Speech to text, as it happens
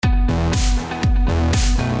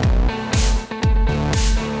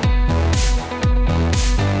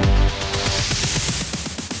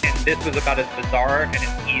this was about as bizarre and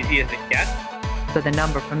as easy as it gets. So the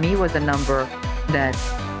number for me was a number that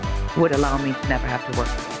would allow me to never have to work.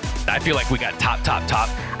 I feel like we got top.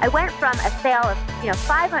 I went from a sale of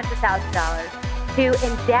 $500,000 to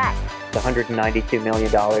in debt. $192 million.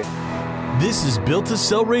 This is Built to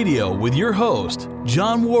Sell Radio with your host,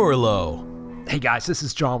 John Warrillow. Hey guys, this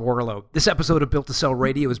is John Warrillow. This episode of Built to Sell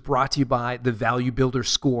Radio is brought to you by the Value Builder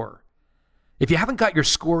Score. If you haven't got your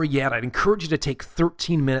score yet, I'd encourage you to take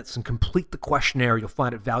 13 minutes and complete the questionnaire you'll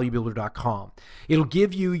find at valuebuilder.com. It'll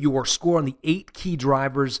give you your score on the 8 key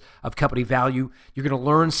drivers of company value. You're going to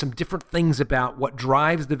learn some different things about what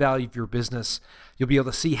drives the value of your business. You'll be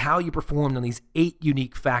able to see how you performed on these 8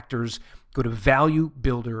 unique factors. Go to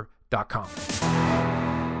valuebuilder.com.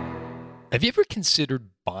 Have you ever considered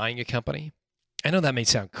buying a company? I know that may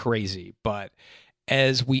sound crazy, but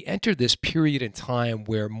as we enter this period in time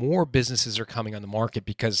where more businesses are coming on the market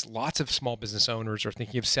because lots of small business owners are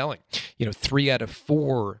thinking of selling, 3 out of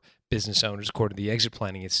 4 business owners, according to the Exit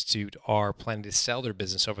Planning Institute, are planning to sell their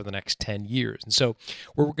business over the next 10 years. And so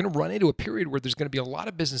we're going to run into a period where there's going to be a lot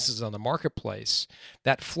of businesses on the marketplace.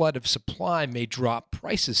 That flood of supply may drop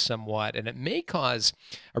prices somewhat, and it may cause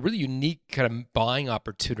a really unique kind of buying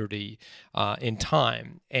opportunity in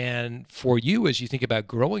time. And for you, as you think about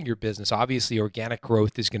growing your business, obviously organic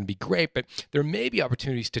growth is going to be great, but there may be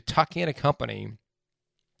opportunities to tuck in a company,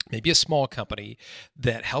 maybe a small company,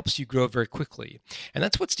 that helps you grow very quickly. And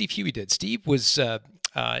that's what Steve Huey did. Steve was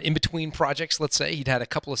in between projects, let's say. He'd had a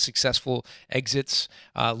couple of successful exits,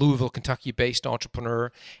 Louisville, Kentucky-based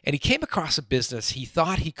entrepreneur, and he came across a business he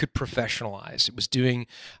thought he could professionalize. It was doing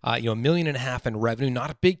 $1.5 million in revenue, not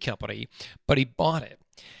a big company, but he bought it.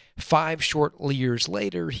 5 short years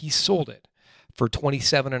later, he sold it for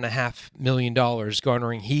 $27.5 million,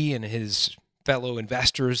 garnering he and his fellow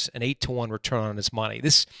investors an 8-to-1 return on his money.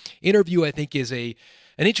 This interview, I think, is an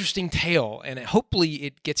interesting tale, and hopefully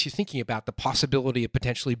it gets you thinking about the possibility of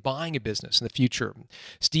potentially buying a business in the future.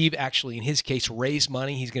 Steve actually, in his case, raised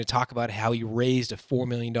money. He's going to talk about how he raised a $4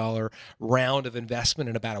 million round of investment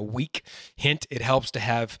in about a week. Hint, it helps to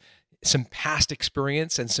have some past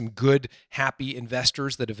experience and some good, happy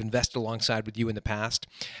investors that have invested alongside with you in the past.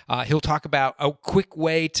 He'll talk about a quick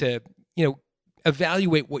way to,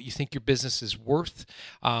 evaluate what you think your business is worth.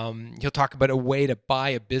 He'll talk about a way to buy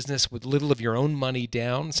a business with little of your own money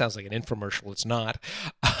down. Sounds like an infomercial. It's not.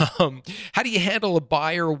 How do you handle a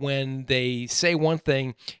buyer when they say one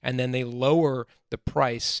thing and then they lower the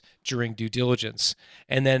price during due diligence?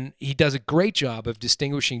 And then he does a great job of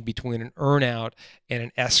distinguishing between an earnout and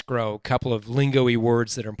an escrow, a couple of lingo-y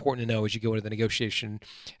words that are important to know as you go into the negotiation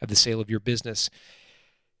of the sale of your business.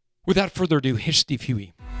 Without further ado, here's Steve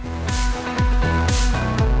Huey.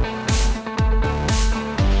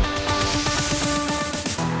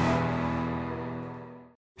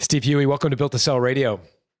 Steve Huey, welcome to Built to Sell Radio.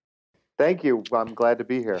 Thank you. I'm glad to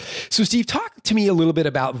be here. So Steve, talk to me a little bit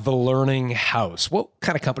about The Learning House. What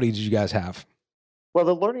kind of company did you guys have? Well,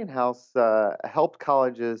 The Learning House helped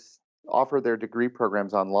colleges offer their degree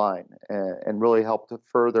programs online and really helped to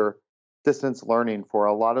further distance learning for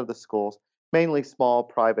a lot of the schools, mainly small,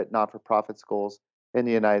 private, not-for-profit schools in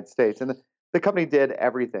the United States. And the company did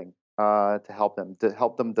everything to help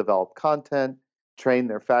them develop content, train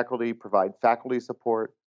their faculty, provide faculty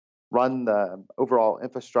support, run the overall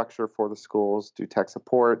infrastructure for the schools, do tech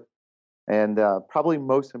support, and probably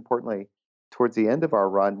most importantly, towards the end of our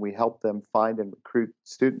run, we helped them find and recruit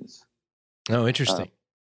students. Oh, interesting.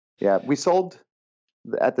 Yeah, we sold,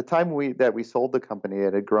 at the time that we sold the company,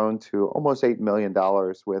 it had grown to almost $8 million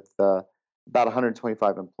with about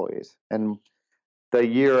 125 employees. And the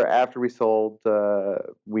year after we sold,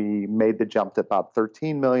 we made the jump to about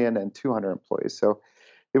 13 million and 200 employees. So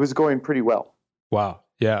it was going pretty well. Wow.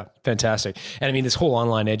 Yeah. Fantastic. And I mean, this whole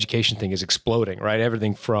online education thing is exploding, right?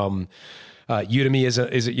 Everything from Udemy is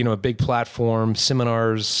a big platform,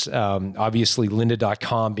 seminars, obviously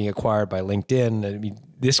lynda.com being acquired by LinkedIn. I mean,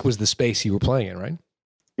 this was the space you were playing in, right?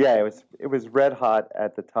 Yeah, it was red hot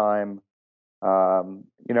at the time.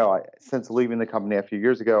 Since leaving the company a few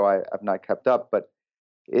years ago, I've not kept up, but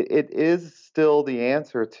it is still the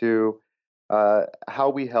answer to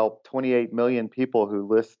how we help 28 million people who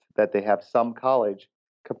list that they have some college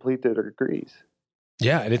complete their degrees.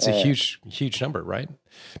 Yeah, and it's a huge number, right?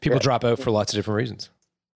 People drop out for lots of different reasons.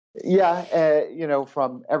 Yeah,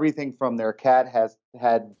 from everything from their cat has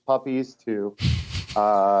had puppies to,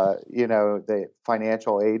 the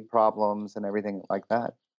financial aid problems and everything like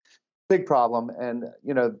that. Big problem. And,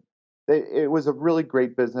 it was a really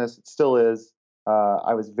great business. It still is.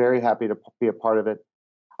 I was very happy to be a part of it.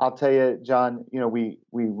 I'll tell you, John, we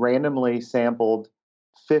randomly sampled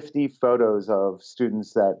 50 photos of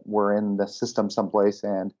students that were in the system someplace,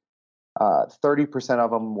 and 30%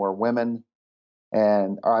 of them were women,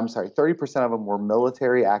 or I'm sorry, 30% of them were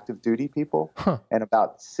military active duty people, and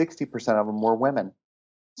about 60% of them were women.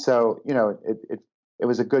 So, it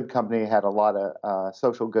was a good company, had a lot of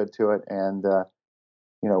social good to it, and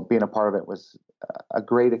being a part of it was a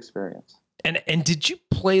great experience. And did you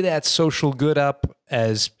play that social good up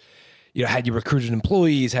as, had you recruited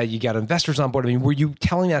employees, had you got investors on board? I mean, were you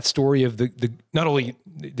telling that story of the not only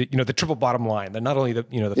the triple bottom line, that not only the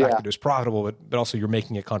fact that it was profitable, but also you're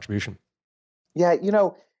making a contribution? Yeah,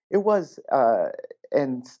 it was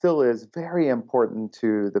and still is very important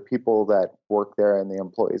to the people that work there and the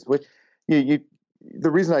employees.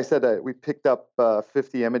 The reason I said that we picked up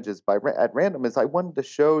 50 images at random is I wanted to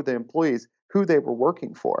show the employees who they were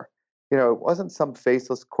working for. It wasn't some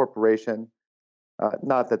faceless corporation.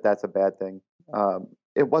 Not that that's a bad thing.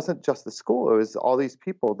 It wasn't just the school. It was all these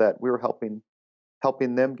people that we were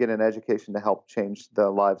helping them get an education to help change the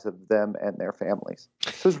lives of them and their families.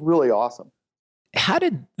 So it was really awesome. How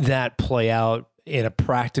did that play out in a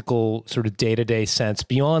practical sort of day-to-day sense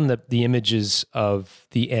beyond the images of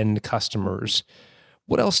the end customers?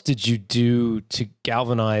 What else did you do to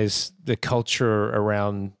galvanize the culture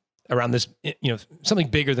around this, something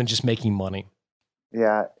bigger than just making money?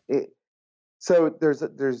 Yeah. So there's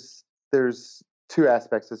two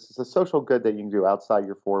aspects. It's a social good that you can do outside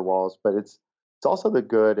your four walls, but it's also the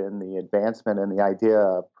good and the advancement and the idea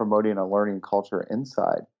of promoting a learning culture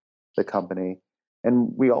inside the company.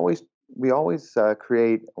 And we always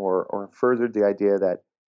create or furthered the idea that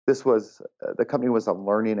the company was a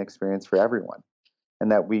learning experience for everyone,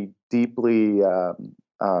 and that we deeply or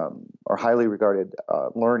highly regarded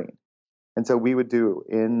learning. And so we would do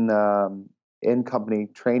in company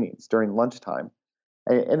trainings during lunchtime,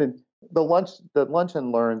 and the lunch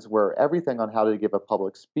and learns were everything on how to give a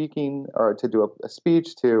public speaking or to do a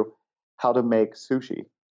speech, to how to make sushi.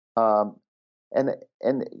 And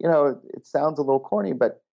it sounds a little corny,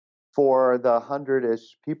 but for the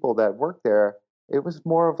 100-ish people that worked there, it was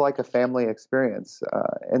more of like a family experience,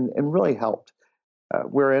 and really helped.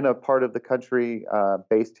 We're in a part of the country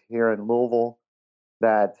based here in Louisville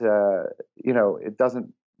that it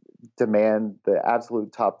doesn't demand the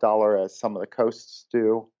absolute top dollar as some of the coasts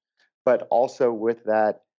do, but also with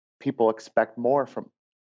that, people expect more from,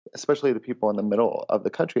 especially the people in the middle of the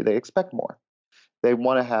country. They expect more. They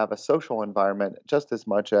want to have a social environment just as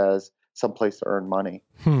much as some place to earn money.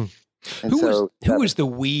 And who was the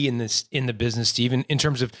we in the business, Steve? In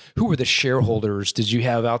terms of who were the shareholders? Did you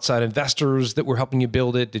have outside investors that were helping you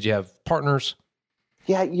build it? Did you have partners?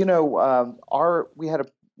 Yeah,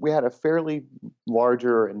 we had a fairly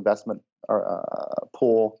larger investment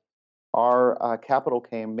pool. Our capital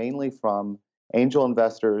came mainly from angel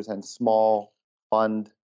investors and small funds,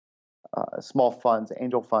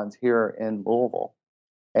 angel funds here in Louisville.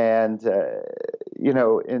 And,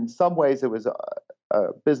 in some ways it was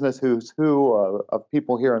a business who's who of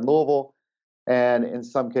people here in Louisville. And in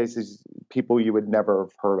some cases, people you would never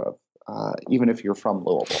have heard of, even if you're from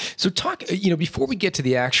Louisville. So talk, before we get to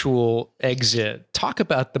the actual exit, talk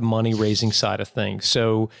about the money raising side of things.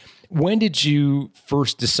 So when did you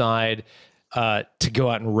first decide to go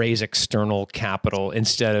out and raise external capital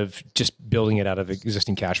instead of just building it out of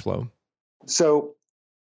existing cash flow? So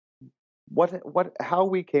how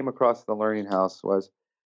we came across the Learning House was,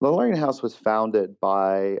 the Learning House was founded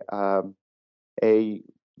by a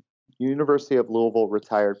University of Louisville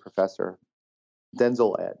retired professor,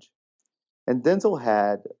 Denzel Edge. And Denzel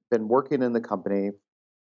had been working in the company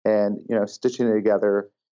and, stitching it together,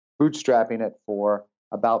 bootstrapping it for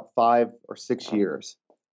about 5 or 6 years.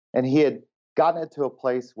 And he had gotten it to a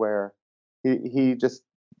place where he just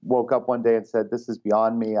woke up one day and said, this is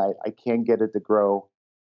beyond me. I can't get it to grow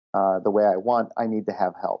the way I want. I need to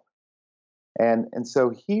have help. And so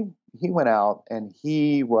he went out and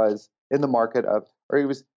he was in the market he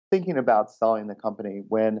was thinking about selling the company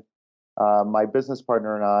when my business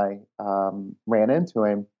partner and I ran into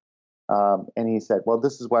him, and he said, well,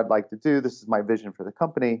 this is what I'd like to do. This is my vision for the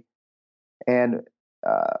company. And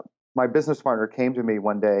my business partner came to me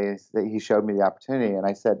one day, he showed me the opportunity, and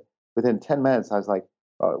I said, within 10 minutes, I was like,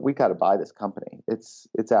 we got to buy this company. It's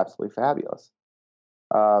absolutely fabulous.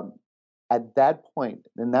 At that point,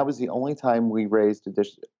 and that was the only time we raised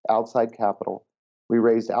outside capital. We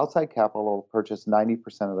raised outside capital to purchase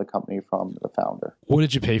 90% of the company from the founder. What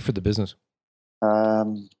did you pay for the business? I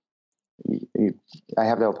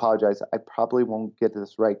have to apologize. I probably won't get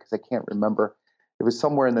this right because I can't remember. It was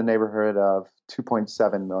somewhere in the neighborhood of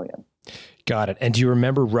 $2.7 million. Got it. And do you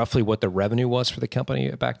remember roughly what the revenue was for the company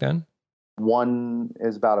back then? One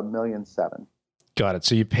is about $1.7 million. Got it.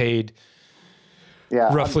 So you paid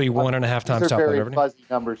Yeah, roughly 1.5 times these are top line very revenue. fuzzy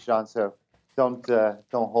numbers, John. So don't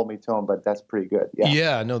hold me to them, but that's pretty good. Yeah.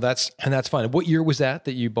 Yeah, no, that's fine. What year was that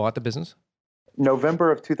you bought the business?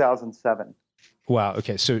 November of 2007. Wow.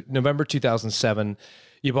 Okay. So November 2007,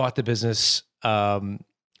 you bought the business,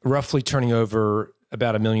 roughly turning over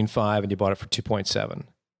about $1.5 million, and you bought it for 2.7.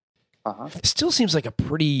 It still seems like a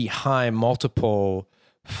pretty high multiple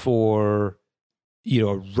for,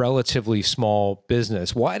 a relatively small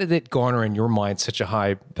business. Why did it garner in your mind such a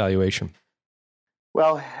high valuation?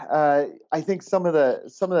 Well, I think some of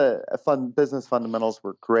the business fundamentals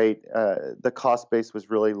were great. The cost base was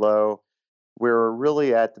really low. We were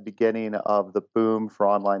really at the beginning of the boom for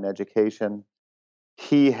online education.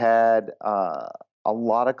 He had a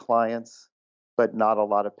lot of clients, but not a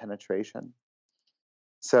lot of penetration.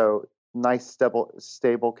 So nice,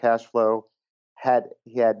 stable cash flow.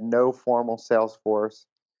 He had no formal sales force.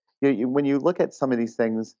 When you look at some of these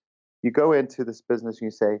things, you go into this business and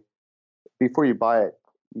you say, before you buy it,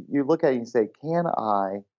 you look at it and you say, can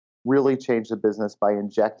I really change the business by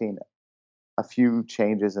injecting a few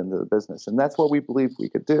changes into the business? And that's what we believed we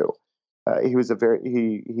could do. He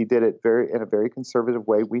did it in a very conservative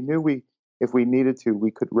way. We knew if we needed to, we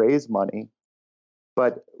could raise money.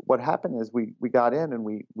 But what happened is we got in and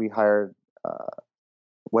we hired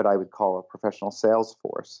what I would call a professional sales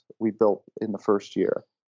force. We built in the first year.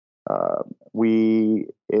 We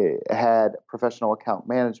had professional account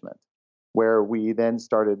management, where we then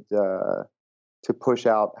started to push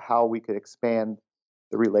out how we could expand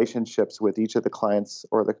the relationships with each of the clients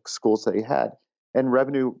or the schools that he had, and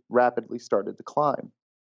revenue rapidly started to climb.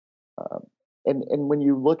 And when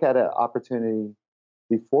you look at an opportunity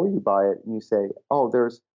before you buy it, and you say, "Oh,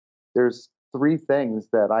 there's 3 things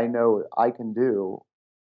that I know I can do."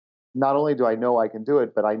 Not only do I know I can do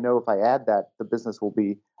it, but I know if I add that, the business will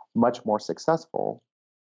be much more successful.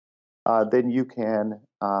 Then you can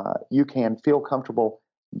feel comfortable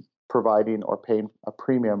providing or paying a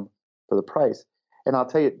premium for the price. And I'll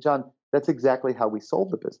tell you, John, that's exactly how we sold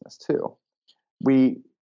the business too. We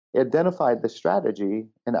identified the strategy,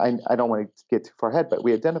 and I don't want to get too far ahead, but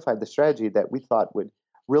we identified the strategy that we thought would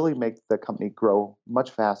really make the company grow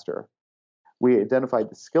much faster. We identified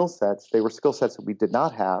the skill sets. They were skill sets that we did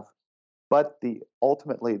not have, but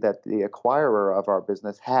ultimately that the acquirer of our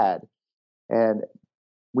business had. And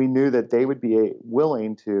we knew that they would be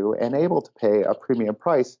willing to and able to pay a premium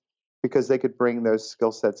price because they could bring those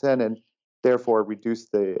skill sets in and therefore reduce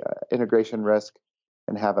the integration risk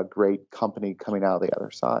and have a great company coming out of the other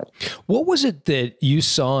side. What was it that you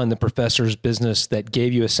saw in the professor's business that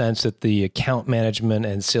gave you a sense that the account management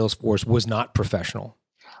and sales force was not professional?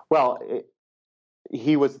 Well,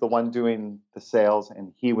 he was the one doing the sales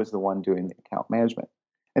and he was the one doing the account management.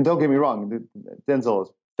 And don't get me wrong, Denzel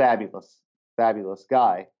is fabulous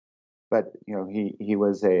guy, but he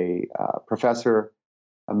was a professor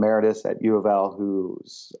emeritus at U of L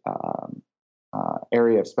whose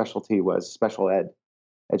area of specialty was special ed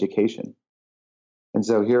education. And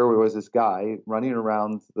so here was this guy running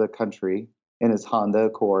around the country in his Honda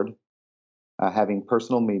Accord, having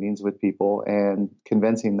personal meetings with people and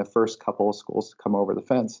convincing the first couple of schools to come over the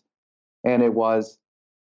fence. And it was,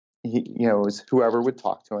 it was whoever would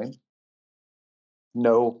talk to him.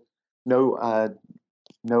 No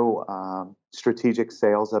strategic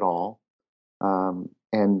sales at all,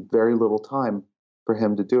 and very little time for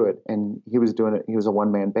him to do it. And he was doing it. He was a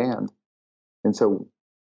one-man band, and so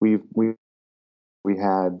we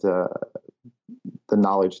had the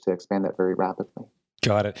knowledge to expand that very rapidly.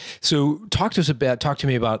 Got it. So talk to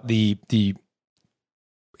me about the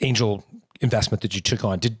angel investment that you took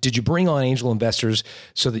on. Did you bring on angel investors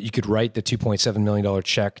so that you could write the $2.7 million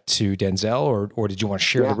check to Denzel, or did you want to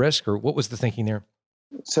share the risk, or what was the thinking there?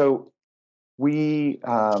 So we,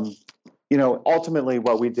 ultimately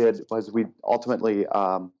what we did was we ultimately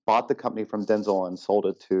bought the company from Denzel and sold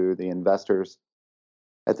it to the investors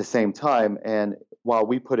at the same time. And while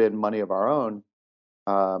we put in money of our own,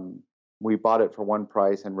 we bought it for one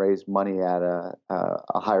price and raised money at a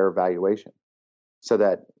higher valuation, so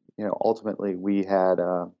that ultimately we had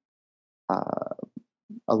a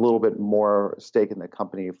little bit more stake in the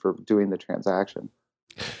company for doing the transaction.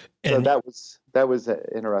 So that was an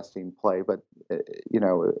interesting play. But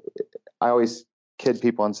I always kid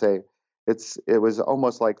people and say it was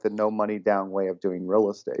almost like the no money down way of doing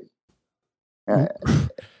real estate.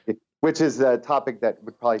 Which is a topic that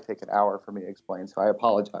would probably take an hour for me to explain, so I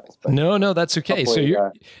apologize. But no, that's okay. So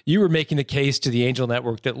you were making the case to the angel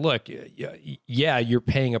network that, look, you're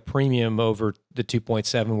paying a premium over the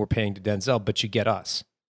 2.7 we're paying to Denzel, but you get us.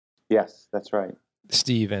 Yes, that's right.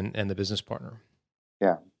 Steve and the business partner.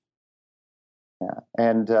 Yeah. Yeah,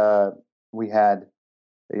 and we had,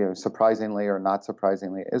 surprisingly or not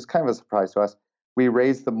surprisingly, it was kind of a surprise to us. We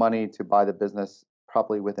raised the money to buy the business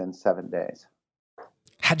probably within 7 days.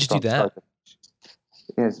 How'd you do that?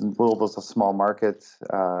 Louisville's a small market.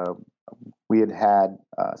 We had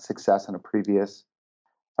success in a previous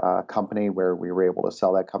company where we were able to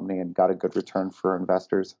sell that company and got a good return for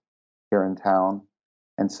investors here in town.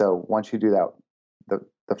 And so once you do that,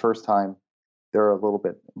 the first time, they're a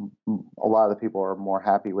lot of the people are more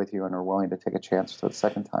happy with you and are willing to take a chance for the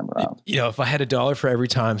second time around. If I had $1 for every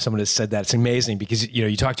time someone has said that, it's amazing because,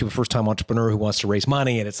 you talk to a first-time entrepreneur who wants to raise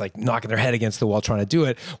money and it's like knocking their head against the wall trying to do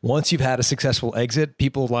it. Once you've had a successful exit,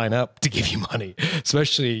 people line up to give you money,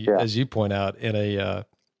 especially as you point out in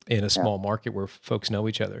a small market where folks know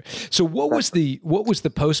each other. So what was the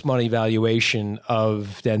post-money valuation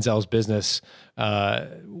of Denzel's business?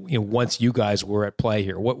 Once you guys were at play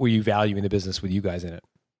here, what were you valuing the business with you guys in it?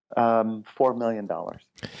 $4 million. Got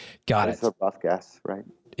it. That's a rough guess, right?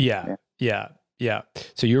 Yeah.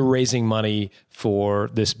 So you're raising money for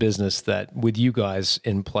this business that with you guys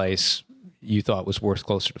in place, you thought was worth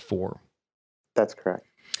closer to 4. That's correct.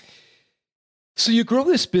 So you grow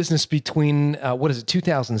this business between,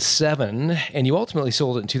 2007, and you ultimately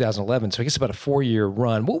sold it in 2011. So I guess about a 4-year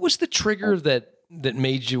run. What was the trigger that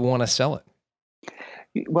made you want to sell it?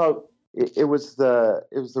 Well, it was the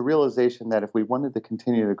realization that if we wanted to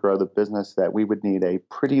continue to grow the business, that we would need a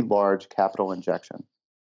pretty large capital injection.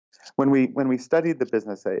 When we studied the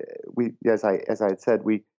business, as I had said,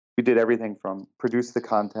 we did everything from produce the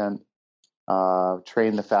content,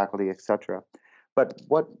 train the faculty, etc. But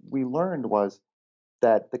what we learned was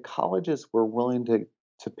that the colleges were willing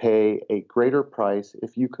to pay a greater price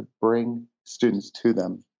if you could bring students to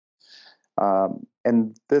them.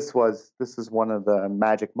 And this is one of the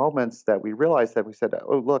magic moments that we realized that we said,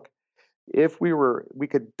 oh, look, if we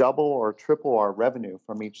could double or triple our revenue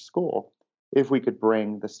from each school if we could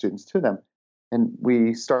bring the students to them. And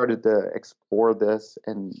we started to explore this,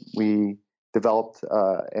 and we developed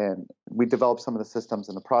some of the systems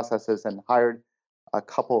and the processes and hired a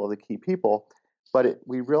couple of the key people. But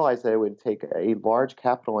we realized that it would take a large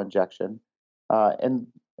capital injection, and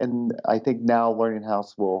I think now Learning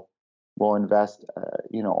House will invest,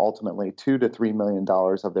 ultimately $2 to $3 million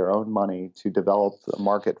of their own money to develop the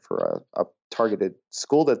market for a targeted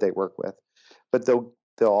school that they work with. But they'll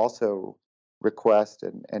also request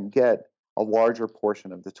and get a larger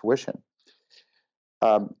portion of the tuition.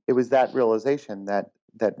 It was that realization that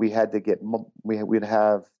we had to we'd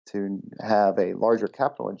have to have a larger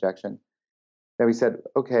capital injection. And we said,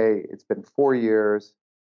 okay, it's been 4 years.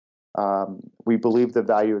 We believe the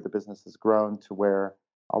value of the business has grown to where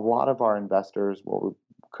a lot of our investors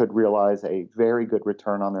could realize a very good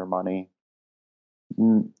return on their money.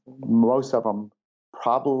 Most of them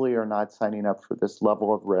probably are not signing up for this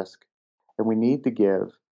level of risk. And we need to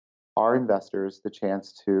give our investors the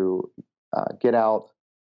chance to get out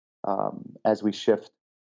as we shift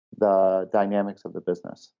the dynamics of the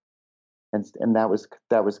business. And that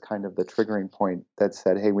was kind of the triggering point that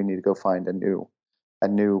said, hey, we need to go find a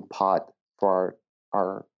new pot for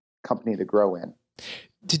our company to grow in.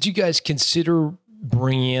 Did you guys consider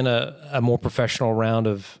bringing in a more professional round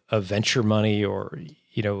of venture money, or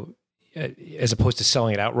as opposed to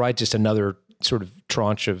selling it outright, just another sort of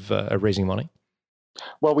tranche of raising money?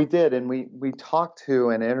 Well, we did, and we talked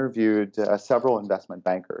to and interviewed several investment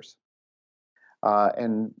bankers,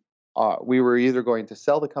 and we were either going to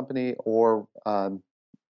sell the company or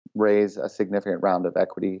raise a significant round of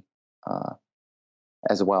equity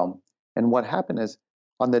as well. And what happened is,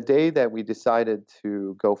 on the day that we decided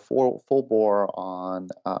to go full bore on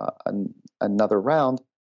another round,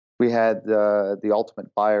 we had the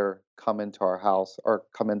ultimate buyer come into our house or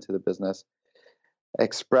come into the business,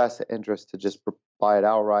 express interest to just buy it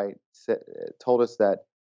outright, told us that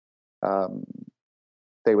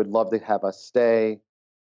they would love to have us stay,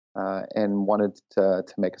 and wanted to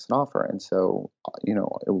make us an offer. And so, it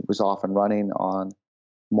was off and running on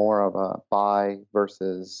more of a buy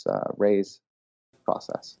versus raise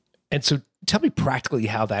process. And so tell me practically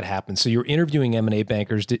how that happened. So you're interviewing M&A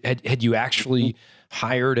bankers. Had you actually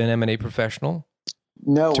hired an M&A professional?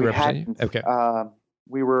 No, we hadn't. You? Okay.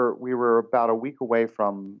 We were about a week away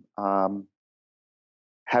from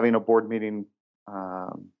having a board meeting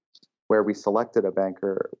where we selected a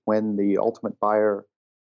banker when the ultimate buyer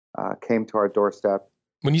came to our doorstep.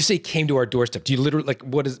 When you say came to our doorstep, do you literally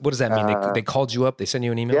what does that mean? They called you up? They sent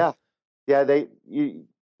you an email? Yeah.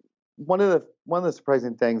 One of the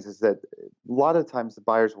surprising things is that a lot of times the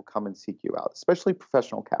buyers will come and seek you out, especially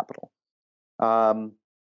professional capital.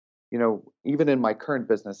 Even in my current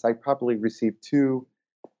business, I probably received 2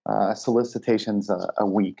 solicitations a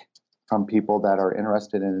week from people that are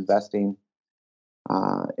interested in investing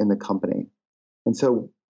in the company. And so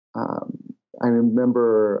I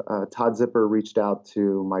remember Todd Zipper reached out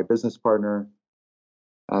to my business partner,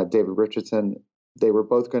 David Richardson. They were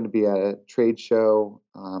both going to be at a trade show.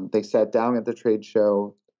 They sat down at the trade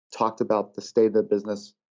show, talked about the state of the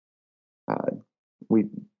business. We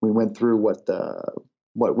went through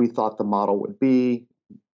what we thought the model would be.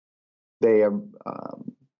 They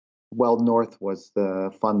Weld North was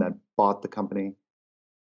the fund that bought the company.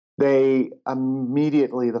 They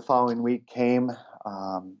immediately the following week came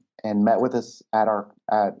and met with us at our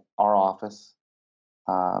office.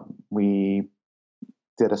 We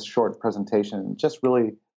did a short presentation, just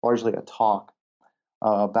really largely a talk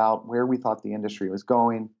about where we thought the industry was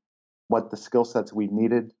going, what the skill sets we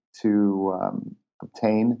needed to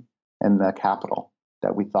obtain, and the capital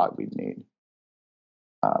that we thought we'd need.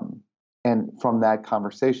 And from that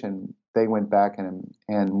conversation, they went back and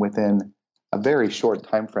within a very short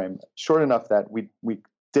time frame, short enough that we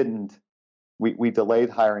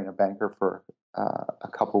delayed hiring a banker for a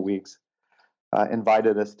couple weeks,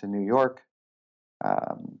 invited us to New York,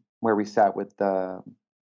 where we sat with the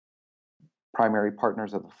primary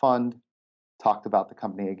partners of the fund, talked about the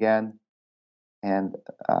company again, and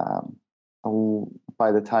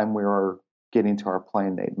by the time we were getting to our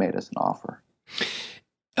plane, they'd made us an offer.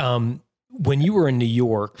 When you were in New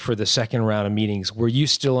York for the second round of meetings, were you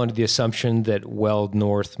still under the assumption that Weld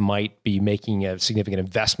North might be making a significant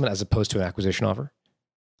investment as opposed to an acquisition offer?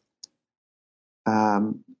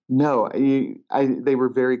 No, they were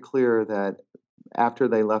very clear that after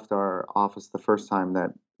they left our office the first time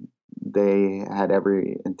that they had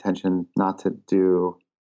every intention not to do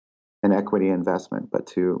an equity investment, but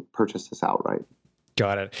to purchase this outright.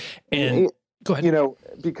 Got it. And go ahead. You know,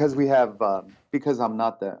 because we have, because I'm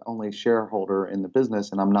not the only shareholder in the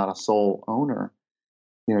business and I'm not a sole owner,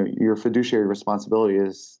 you know, your fiduciary responsibility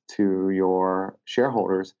is to your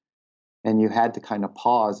shareholders, and you had to kind of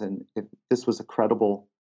pause. And if this was a credible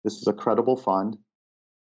fund,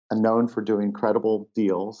 and known for doing credible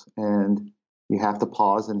deals, and you have to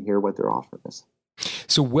pause and hear what their offer is.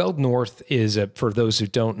 So Weld North is for those who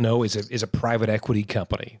don't know, is a private equity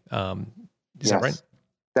company. Is that right?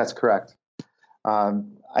 That's correct.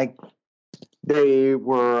 They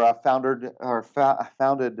were founded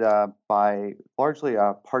by largely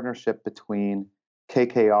a partnership between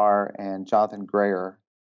KKR and Jonathan Grayer,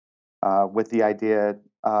 with the idea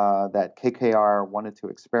that KKR wanted to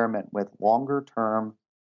experiment with longer-term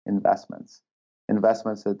investments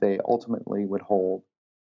that they ultimately would hold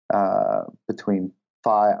between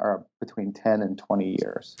 10 and 20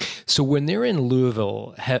 years. So when they're in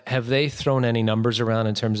Louisville, have they thrown any numbers around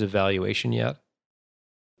in terms of valuation yet?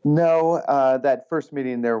 No, that first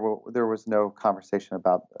meeting there was no conversation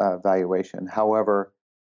about valuation. However,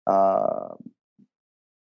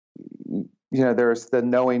 you know, there's the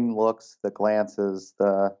knowing looks, the glances,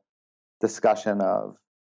 the discussion of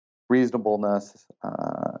reasonableness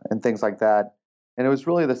and things like that. And it was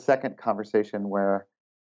really the second conversation where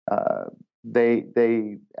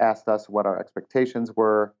they asked us what our expectations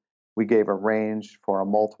were. We gave a range for a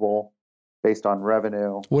multiple based on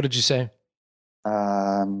revenue. What did you say?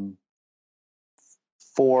 4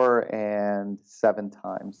 and 7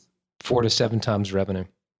 times. 4 to 7 times revenue.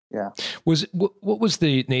 Yeah. What was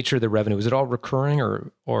the nature of the revenue? Was it all recurring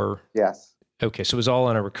or? Yes. Okay, so it was all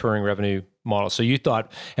on a recurring revenue model. So you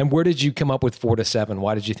thought, and where did you come up with 4 to 7?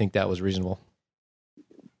 Why did you think that was reasonable?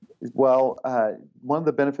 Well, one of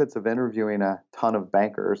the benefits of interviewing a ton of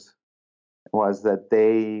bankers was that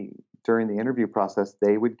they, during the interview process,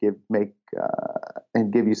 they would give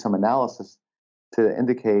you some analysis to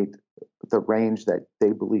indicate the range that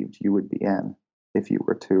they believed you would be in if you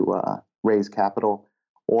were to raise capital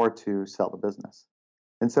or to sell the business.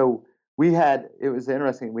 And so it was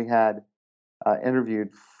interesting, we had interviewed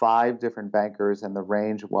 5 different bankers, and the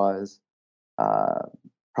range was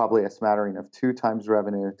probably a smattering of 2 times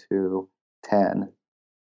revenue to 10.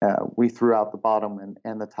 We threw out the bottom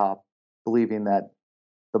and the top, believing that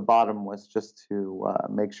the bottom was just to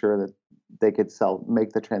make sure that they could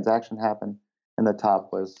make the transaction happen, and the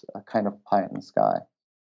top was a kind of pie in the sky.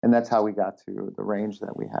 And that's how we got to the range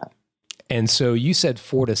that we had. And so you said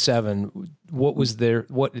 4 to 7.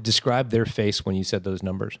 What described their face when you said those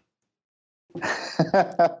numbers?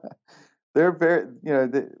 They're very,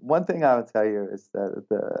 the one thing I would tell you is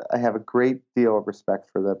that I have a great deal of respect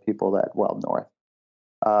for the people at Weld North.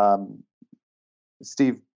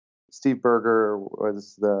 Steve Berger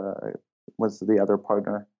was the other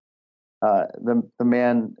partner. The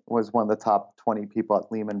man was one of the top 20 people at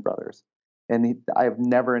Lehman Brothers, And I have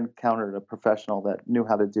never encountered a professional that knew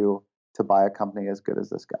how to buy a company as good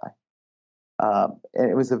as this guy.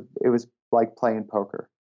 And it was like playing poker,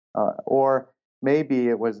 or maybe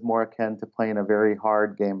it was more akin to playing a very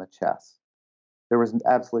hard game of chess. There was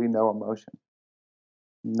absolutely no emotion,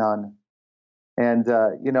 none. And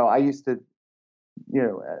I used to,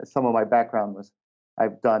 some of my background was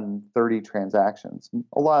I've done 30 transactions.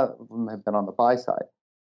 A lot of them have been on the buy side,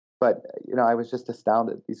 but I was just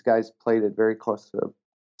astounded. These guys played it very close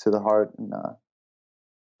to the heart, and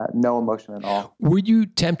no emotion at all. Were you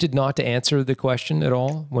tempted not to answer the question at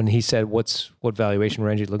all when he said, what valuation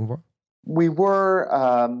range are you looking for? We were,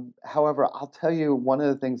 however, I'll tell you, one of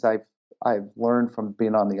the things I've learned from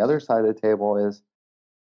being on the other side of the table is,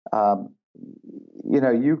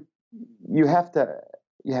 you have to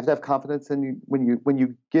have confidence in when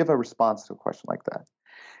you give a response to a question like that.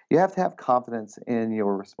 You have to have confidence in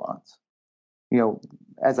your response.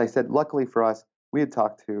 As I said, luckily for us, we had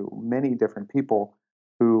talked to many different people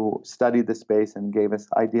who studied the space and gave us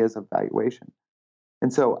ideas of valuation.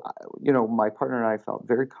 And so, my partner and I felt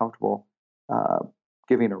very comfortable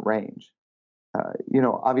giving a range.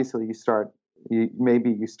 Obviously you start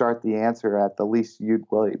the answer at the least you'd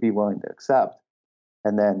be willing to accept,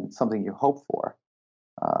 and then something you hope for.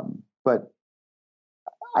 But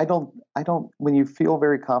I don't, when you feel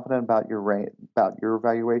very confident about your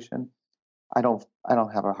valuation, I don't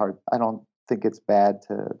think it's bad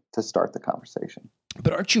to start the conversation.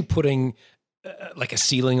 But aren't you putting like a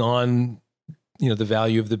ceiling on, the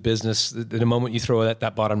value of the business? The moment you throw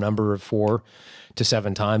that bottom number of 4 to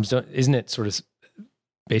 7 times, isn't it sort of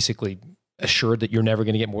basically assured that you're never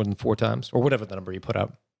going to get more than 4 times, or whatever the number you put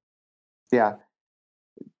out? Yeah,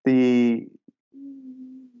 it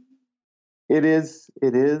is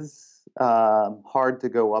hard to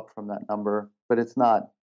go up from that number, but it's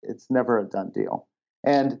never a done deal.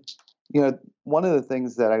 And one of the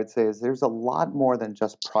things that I would say is there's a lot more than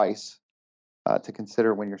just price to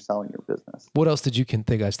consider when you're selling your business. What else did you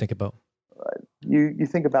guys think about? You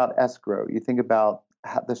think about escrow. You think about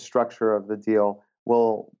the structure of the deal.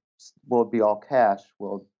 Will it be all cash?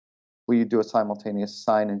 Will you do a simultaneous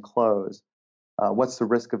sign and close? What's the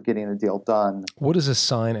risk of getting a deal done? What is a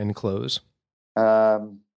sign and close?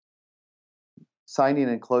 Signing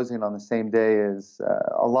and closing on the same day is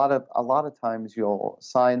a lot of times you'll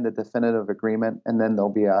sign the definitive agreement, and then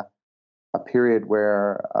there'll be a period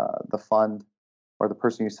where the fund or the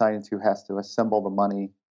person you sign it to has to assemble the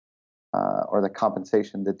money or the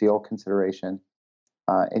compensation, the deal consideration,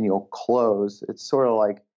 and you'll close. It's sort of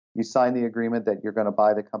like you sign the agreement that you're going to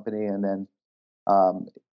buy the company, and then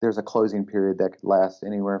there's a closing period that could last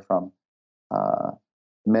anywhere from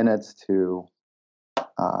minutes to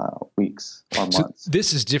weeks or months. So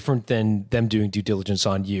this is different than them doing due diligence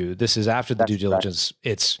on you. This is after the due diligence.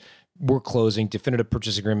 Correct. We're closing, definitive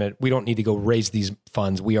purchase agreement. We don't need to go raise these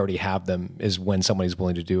funds. We already have them, is when somebody's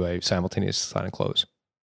willing to do a simultaneous sign and close.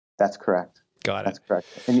 That's correct. Got it. That's correct.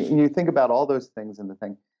 And you think about all those things in the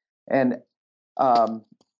thing. And,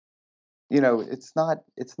 it's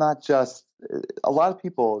not just, a lot of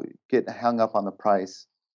people get hung up on the price.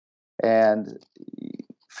 And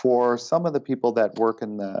for some of the people that work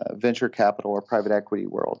in the venture capital or private equity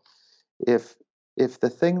world, if the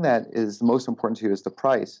thing that is most important to you is the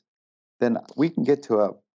price, then we can get to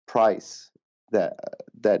a price that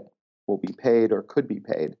will be paid or could be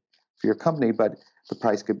paid for your company, but the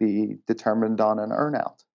price could be determined on an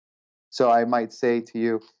earnout. So I might say to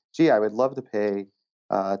you, gee, I would love to pay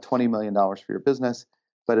 $20 million for your business,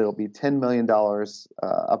 but it'll be $10 million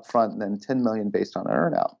upfront and then $10 million based on an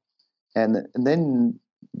earnout. And then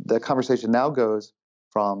the conversation now goes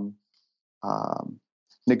from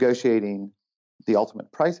negotiating the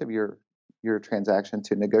ultimate price of your transaction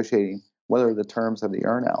to negotiating what are the terms of the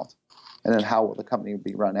earnout, and then how will the company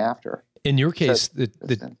be run after. In your case,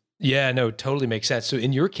 totally makes sense. So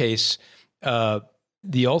in your case,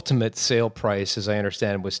 the ultimate sale price, as I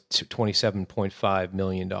understand, was $27.5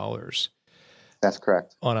 million. That's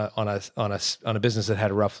correct. On a business that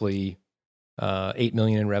had roughly $8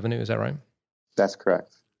 million in revenue. Is that right? That's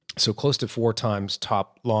correct. So close to 4 times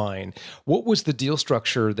top line. What was the deal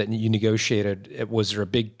structure that you negotiated? Was there a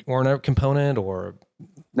big earnout component, or?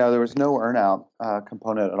 No, there was no earnout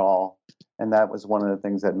component at all. And that was one of the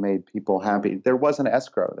things that made people happy. There was an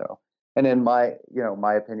escrow though. And in my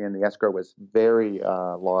opinion, the escrow was very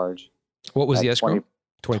large. What was the escrow?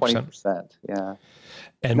 20%. Yeah.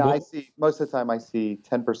 And now most of the time I see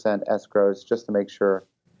 10% escrows just to make sure,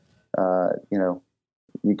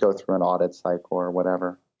 you go through an audit cycle or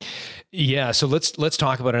whatever. Yeah, so let's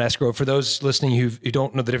talk about an escrow. For those listening who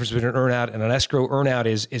don't know the difference between an earnout and an escrow, earnout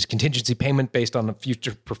is contingency payment based on the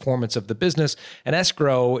future performance of the business. An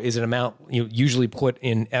escrow is an amount you usually put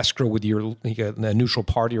in escrow with your a neutral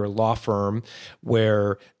party or law firm,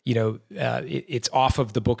 where it's off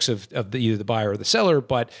of the books of either the buyer or the seller,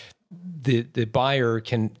 but the buyer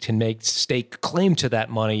can stake claim to that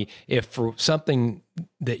money if for something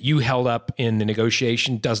that you held up in the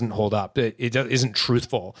negotiation doesn't hold up, it isn't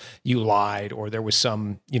truthful, you lied, or there was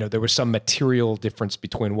some material difference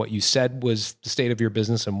between what you said was the state of your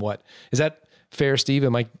business and what is that fair, Steve?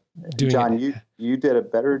 Am I doing John, it? you did a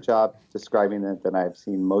better job describing it than I've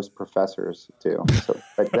seen most professors do. So,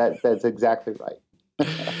 but that's exactly right.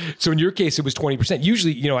 So in your case, it was 20%.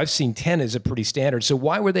 Usually, I've seen 10 as a pretty standard. So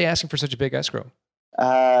why were they asking for such a big escrow?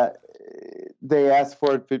 They asked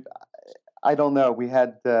for it, but I don't know. We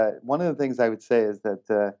had one of the things I would say is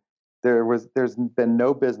that there's been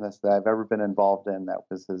no business that I've ever been involved in that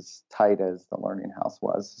was as tight as the Learning House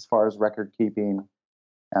was, as far as record keeping,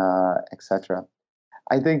 etc.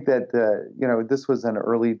 I think that this was an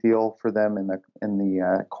early deal for them in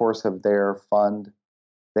the course of their fund.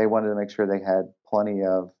 They wanted to make sure they had plenty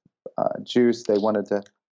of juice. They wanted to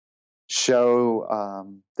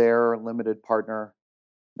show their limited partner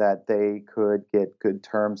that they could get good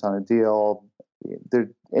terms on a deal. There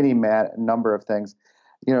any number of things.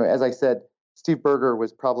 As I said, Steve Berger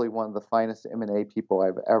was probably one of the finest M&A people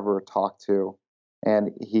I've ever talked to,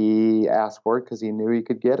 and he asked for it because he knew he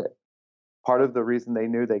could get it. Part of the reason they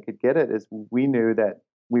knew they could get it is we knew that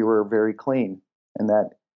we were very clean and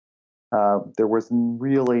that there was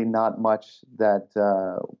really not much that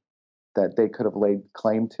they could have laid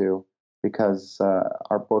claim to because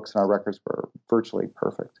our books and our records were virtually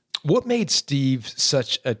perfect. What made Steve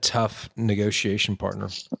such a tough negotiation partner?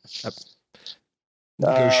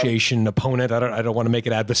 Negotiation opponent. I don't want to make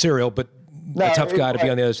it adversarial, but a tough guy to be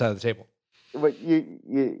on the other side of the table. But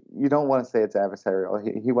you don't want to say it's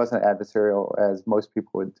adversarial. He wasn't adversarial as most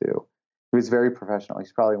people would do. He was very professional.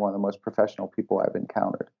 He's probably one of the most professional people I've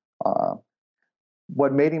encountered.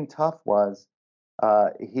 What made him tough was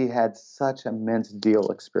he had such immense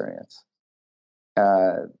deal experience.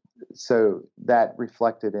 So that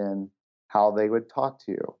reflected in how they would talk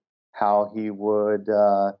to you, how he would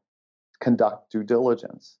conduct due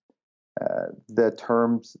diligence, the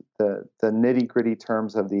terms, the nitty-gritty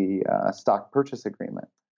terms of the stock purchase agreement.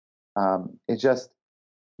 It just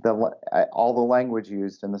all the language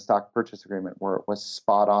used in the stock purchase agreement was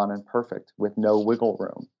spot on and perfect with no wiggle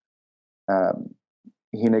room.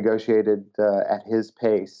 He negotiated at his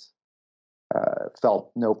pace,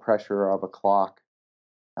 felt no pressure of a clock,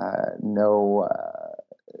 no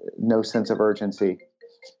sense of urgency.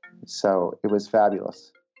 So it was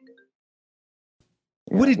fabulous.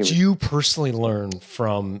 What did you personally learn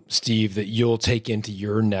from Steve that you'll take into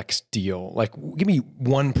your next deal? Like, give me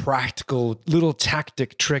one practical little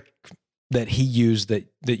tactic trick that he used that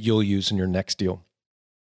you'll use in your next deal.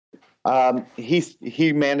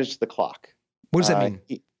 He managed the clock. What does that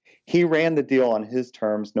mean? He ran the deal on his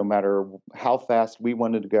terms, no matter how fast we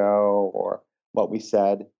wanted to go or what we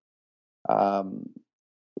said.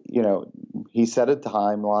 He set a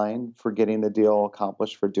timeline for getting the deal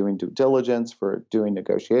accomplished, for doing due diligence, for doing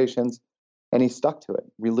negotiations, and he stuck to it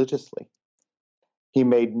religiously. He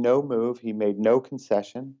made no move. He made no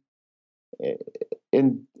concession.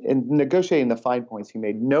 In negotiating the fine points, he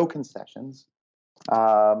made no concessions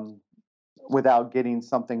without getting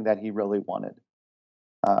something that he really wanted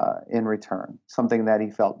in return, something that he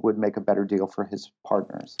felt would make a better deal for his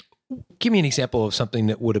partners. Give me an example of something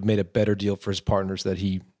that would have made a better deal for his partners that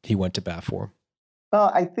he went to bat for.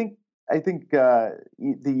 Well, I think the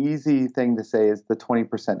easy thing to say is the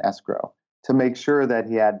 20% escrow, to make sure that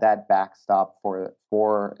he had that backstop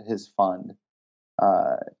for his fund.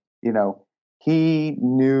 He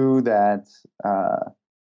knew that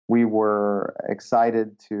we were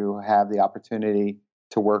excited to have the opportunity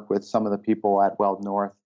to work with some of the people at Weld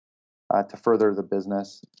North to further the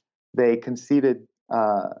business. They conceded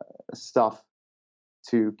stuff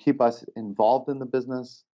to keep us involved in the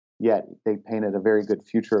business, yet they painted a very good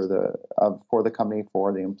future for the company,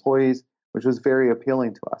 for the employees, which was very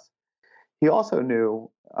appealing to us. He also knew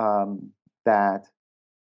that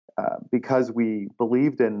because we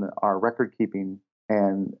believed in our record keeping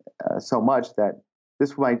and so much, that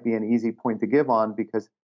this might be an easy point to give on, because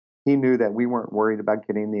he knew that we weren't worried about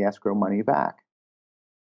getting the escrow money back.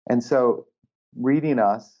 And so reading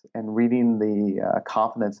us and reading the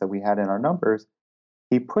confidence that we had in our numbers,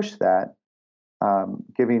 he pushed that,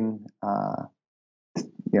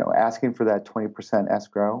 asking for that 20%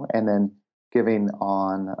 escrow, and then giving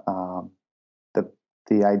on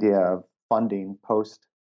the idea of funding post,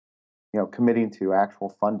 committing to actual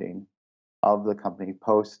funding of the company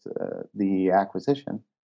post the acquisition,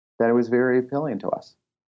 that it was very appealing to us.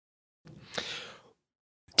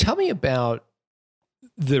 Tell me about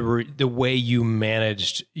the way you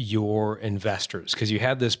managed your investors, because you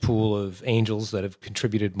had this pool of angels that have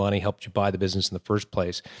contributed money, helped you buy the business in the first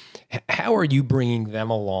place. How are you bringing them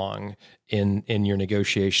along in your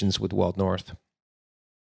negotiations with Weld North?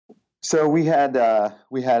 So we had a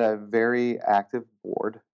very active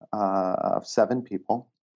board of 7 people,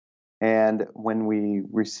 and when we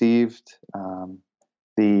received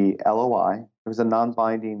the LOI, it was a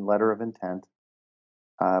non-binding letter of intent.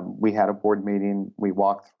 We had a board meeting. We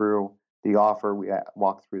walked through the offer. We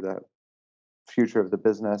walked through the future of the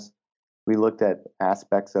business. We looked at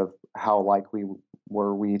aspects of how likely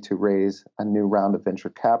were we to raise a new round of venture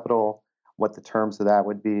capital, what the terms of that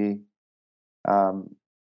would be.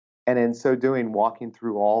 And in so doing, walking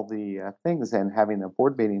through all the things and having a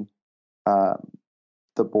board meeting,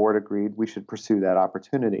 the board agreed we should pursue that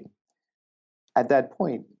opportunity. At that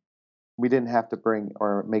point, we didn't have to bring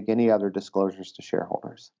or make any other disclosures to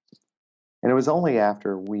shareholders. And it was only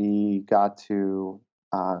after we got to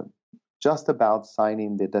just about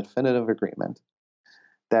signing the definitive agreement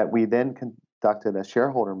that we then conducted a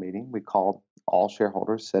shareholder meeting. We called all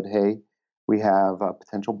shareholders, said, hey, we have a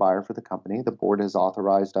potential buyer for the company. The board has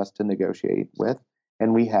authorized us to negotiate with,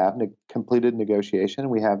 and we have completed negotiation.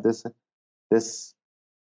 We have this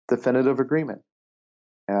definitive agreement.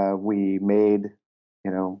 We made,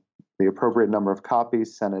 the appropriate number of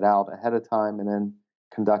copies, sent it out ahead of time, and then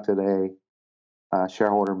conducted a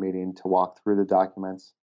shareholder meeting to walk through the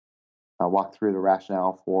documents, walk through the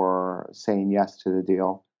rationale for saying yes to the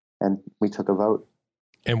deal, and we took a vote.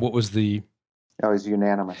 And what was the? It was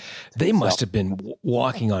unanimous. They must have been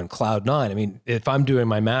walking on cloud 9. I mean, if I'm doing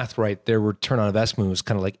my math right, their return on investment was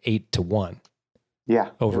kind of like 8-1. Yeah,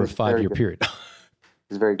 over a 5-year period. It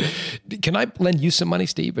was very good. Can I lend you some money,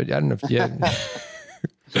 Steve? But I don't know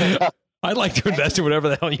if I'd like to invest in whatever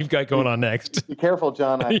the hell you've got going on next. Be careful,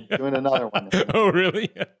 John. I'm doing another one. Oh, really?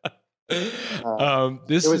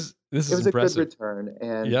 This is impressive. A good return,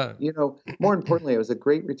 and more importantly, it was a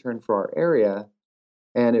great return for our area,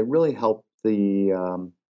 and it really helped the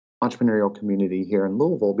entrepreneurial community here in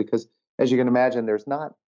Louisville, because, as you can imagine, there's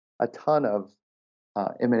not a ton of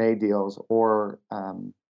M&A deals or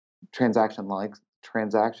transactions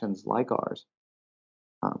like ours.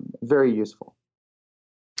 Very useful.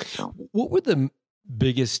 So. What were the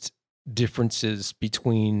biggest differences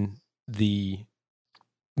between the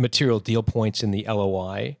material deal points in the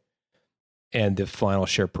LOI and the final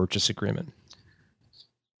share purchase agreement?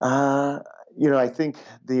 I think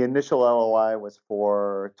the initial LOI was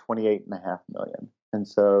for $28.5 million, and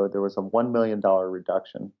so there was a $1 million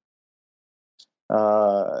reduction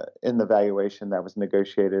in the valuation that was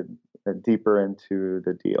negotiated deeper into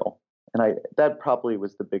the deal, and that probably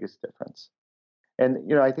was the biggest difference.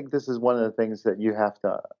 And I think this is one of the things that you have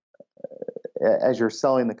to, as you're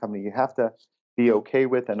selling the company, you have to be okay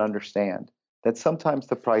with and understand that sometimes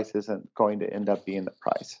the price isn't going to end up being the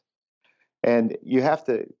price. And you have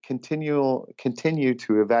to continue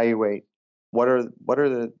to evaluate what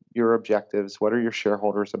are your objectives, what are your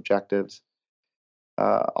shareholders' objectives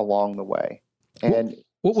along the way, and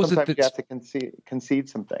what was sometimes you have to concede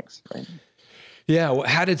some things, right? Yeah. Well,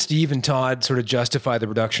 how did Steve and Todd sort of justify the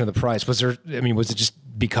reduction of the price? Was it just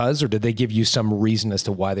because, or did they give you some reason as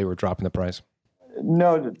to why they were dropping the price?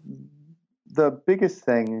 No, the biggest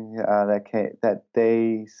thing that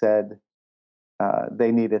they said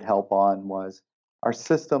they needed help on was our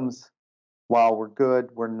systems. While we're good,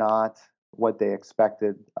 we're not what they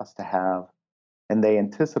expected us to have, and they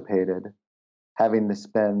anticipated having to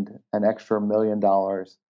spend an extra $1 million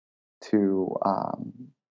to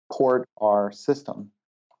port our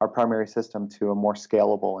primary system, to a more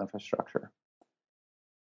scalable infrastructure.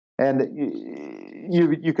 And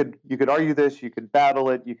you could argue this, you could battle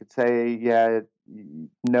it, you could say,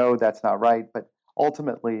 no, that's not right. But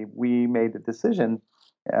ultimately, we made the decision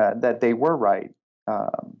that they were right.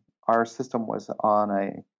 Our system was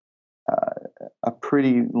on a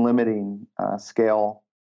pretty limiting scale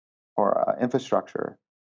or infrastructure,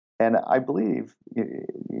 and I believe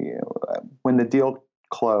when the deal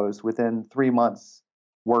closed, within 3 months,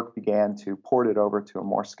 work began to port it over to a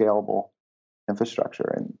more scalable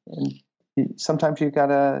infrastructure. And sometimes you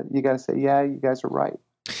gotta say, yeah, you guys are right.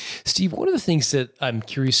 Steve, one of the things that I'm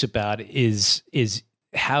curious about is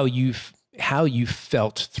how you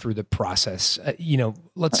felt through the process.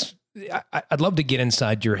 I'd love to get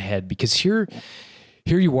inside your head, because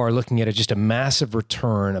here you are looking at just a massive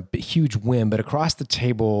return, a huge win, but across the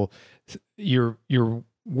table, you're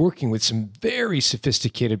working with some very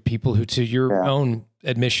sophisticated people who, to your own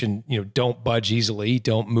admission, don't budge easily,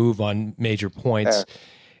 don't move on major points.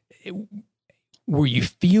 Were you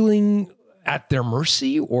feeling at their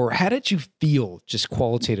mercy, or how did you feel just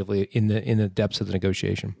qualitatively in the depths of the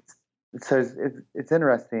negotiation? So it's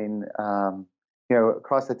interesting.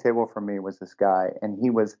 Across the table from me was this guy, and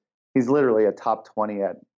he's literally a top 20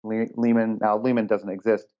 at Lehman. Now Lehman doesn't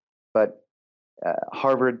exist, but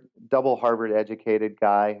double Harvard educated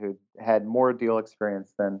guy who had more deal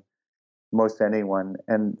experience than most anyone.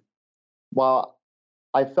 And while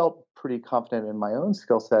I felt pretty confident in my own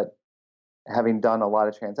skill set, having done a lot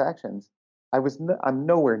of transactions, I'm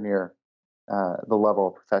nowhere near the level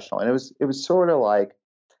of professional. And it was sort of like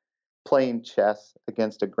playing chess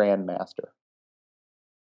against a grandmaster.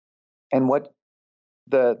 And what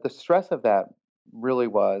the stress of that really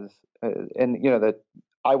was, that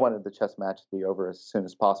I wanted the chess match to be over as soon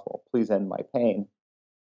as possible. Please end my pain.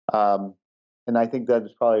 And I think that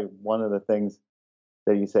is probably one of the things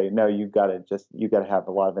that you say, no, you got to have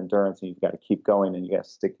a lot of endurance, and you've got to keep going, and you got to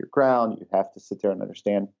stick your ground. You have to sit there and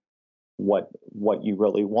understand what you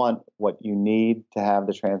really want, what you need to have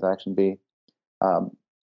the transaction be. And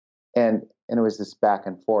it was this back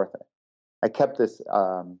and forth. I kept this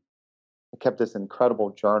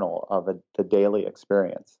incredible journal of the daily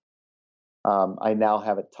experience. I now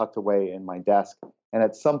have it tucked away in my desk, and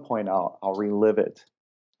at some point I'll relive it.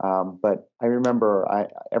 But I remember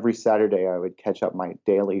every Saturday I would catch up my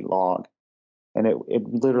daily log, and it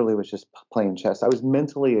literally was just playing chess. I was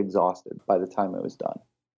mentally exhausted by the time it was done.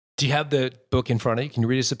 Do you have the book in front of you? Can you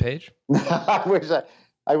read us a page? I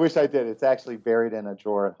wish I did. It's actually buried in a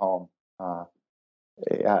drawer at home.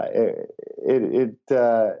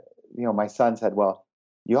 My son said, "Well,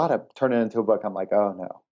 you ought to turn it into a book." I'm like, "Oh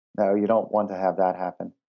no, you don't want to have that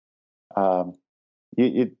happen.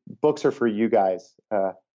 Books are for you guys.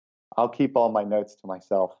 I'll keep all my notes to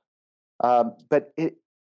myself." But it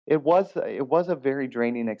was a very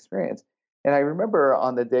draining experience. And I remember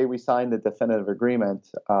on the day we signed the definitive agreement,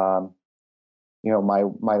 my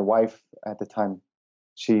wife at the time,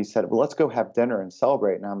 she said, "Well, let's go have dinner and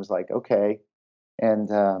celebrate." And I was like, "Okay." And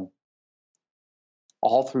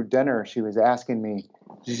all through dinner, she was asking me,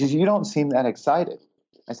 "You don't seem that excited."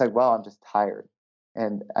 I said, "Well, I'm just tired."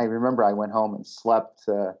 And I remember I went home and slept.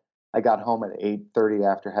 I got home at 8:30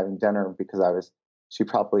 after having dinner because she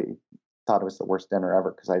probably thought it was the worst dinner ever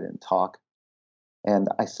because I didn't talk. And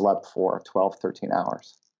I slept for 12, 13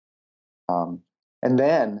 hours. And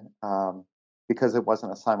then, because it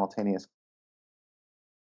wasn't a simultaneous,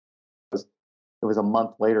 it was a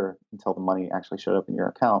month later until the money actually showed up in your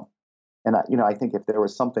account. And I think if there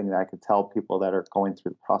was something that I could tell people that are going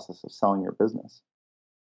through the process of selling your business,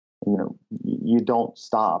 you don't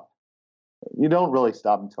stop. You don't really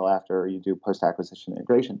stop until after you do post-acquisition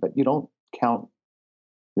integration, but you don't count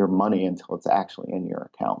your money until it's actually in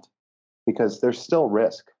your account, because there's still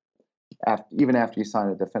risk. Even after you sign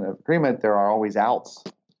a definitive agreement, there are always outs,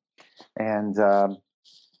 and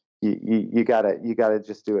you gotta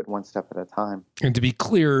just do it one step at a time. And to be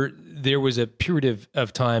clear, there was a period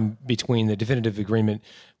of time between the definitive agreement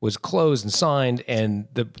was closed and signed and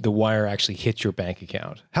the wire actually hit your bank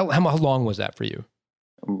account. How long was that for you?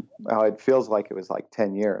 It feels like it was like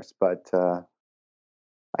 10 years, but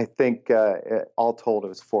I think all told it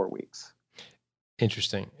was 4 weeks.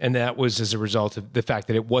 Interesting. And that was as a result of the fact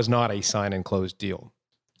that it was not a sign and close deal.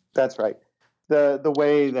 That's right. The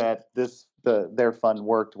way that their fund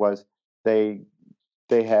worked was they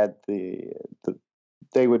had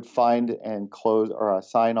they would find and close or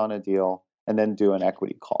sign on a deal and then do an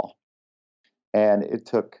equity call, and it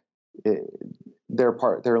took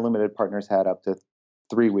their limited partners had up to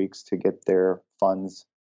 3 weeks to get their funds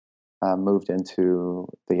moved into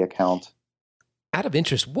the account. Out of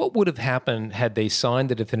interest, what would have happened had they signed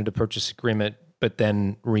the definitive purchase agreement but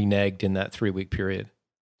then reneged in that 3-week period?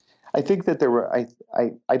 I think that there were,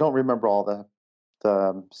 I don't remember all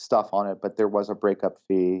the stuff on it, but there was a breakup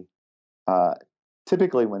fee.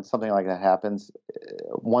 Typically when something like that happens,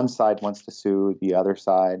 one side wants to sue the other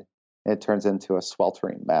side, and it turns into a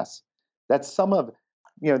sweltering mess. That's some of,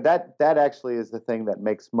 that actually is the thing that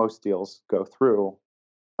makes most deals go through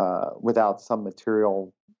without some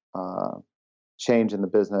material change in the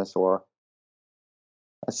business or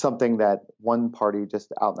something that one party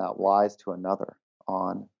just out and out lies to another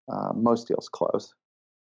on. Most deals close,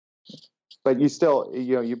 but you still,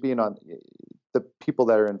 you being on the people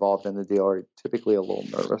that are involved in the deal are typically a little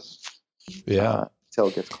nervous. Yeah, till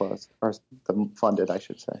it gets closed or funded, I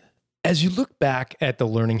should say. As you look back at the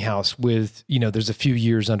Learning House with, there's a few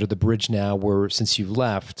years under the bridge now since you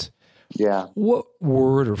left. Yeah. What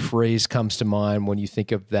word or phrase comes to mind when you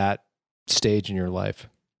think of that stage in your life?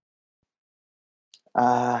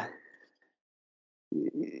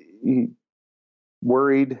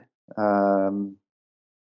 Worried,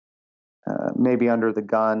 maybe under the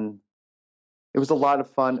gun. It was a lot of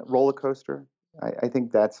fun. Roller coaster. I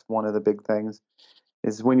think that's one of the big things,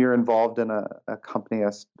 is when you're involved in a company,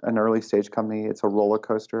 an early stage company, it's a roller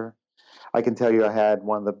coaster. I can tell you I had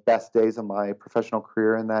one of the best days of my professional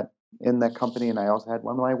career in that company, and I also had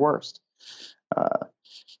one of my worst.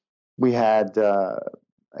 We had a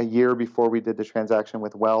year before we did the transaction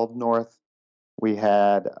with Weld North, we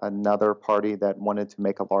had another party that wanted to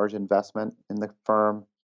make a large investment in the firm.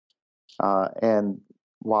 And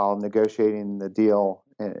while negotiating the deal,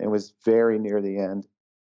 it was very near the end,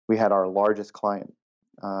 we had our largest client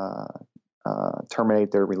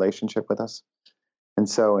terminate their relationship with us. And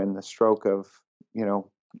so in the stroke of,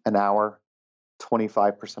 an hour,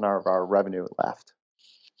 25% of our revenue left.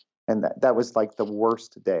 And that was like the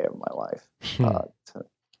worst day of my life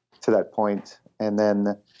to that point. And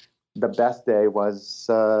then the best day was,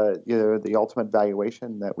 the ultimate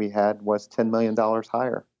valuation that we had was $10 million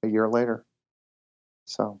higher a year later.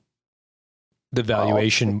 So the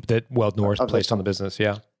valuation that Weld North placed on the business.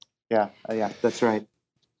 Yeah. Yeah. That's right.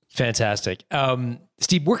 Fantastic.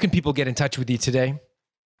 Steve, where can people get in touch with you today?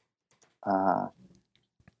 I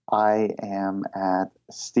am at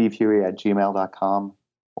stevehuey@gmail.com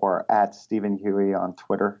or at Stephen Huey on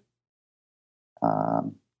Twitter.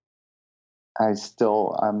 I'm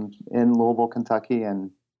in Louisville, Kentucky,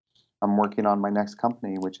 and I'm working on my next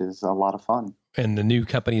company, which is a lot of fun. And the new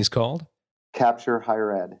company is called? Capture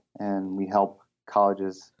Higher Ed, and we help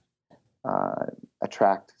colleges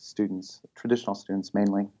attract students, traditional students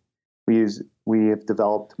mainly. We have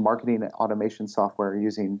developed marketing and automation software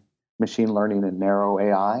using machine learning and narrow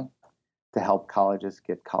AI to help colleges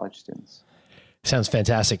get college students. Sounds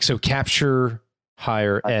fantastic. So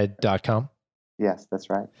capturehighered.com? Yes, that's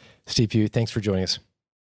right. Steve Huey, thanks for joining us.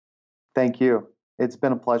 Thank you. It's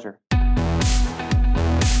been a pleasure.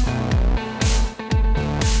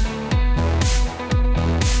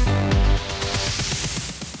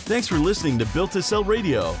 Thanks for listening to Built to Sell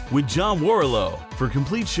Radio with John Warrillow. For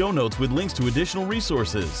complete show notes with links to additional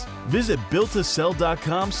resources, visit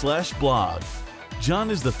builttosell.com/blog.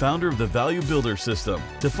 John is the founder of the Value Builder System.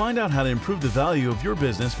 To find out how to improve the value of your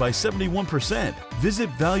business by 71%, visit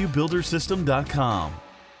valuebuildersystem.com.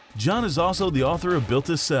 John is also the author of Built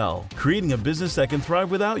to Sell, Creating a Business That Can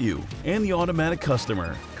Thrive Without You, and The Automatic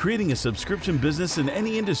Customer, Creating a Subscription Business in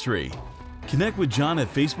Any Industry. Connect with John at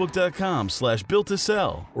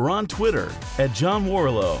facebook.com/built-to-sell or on Twitter at John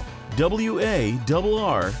Warrillow,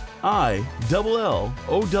 WARRILLOW.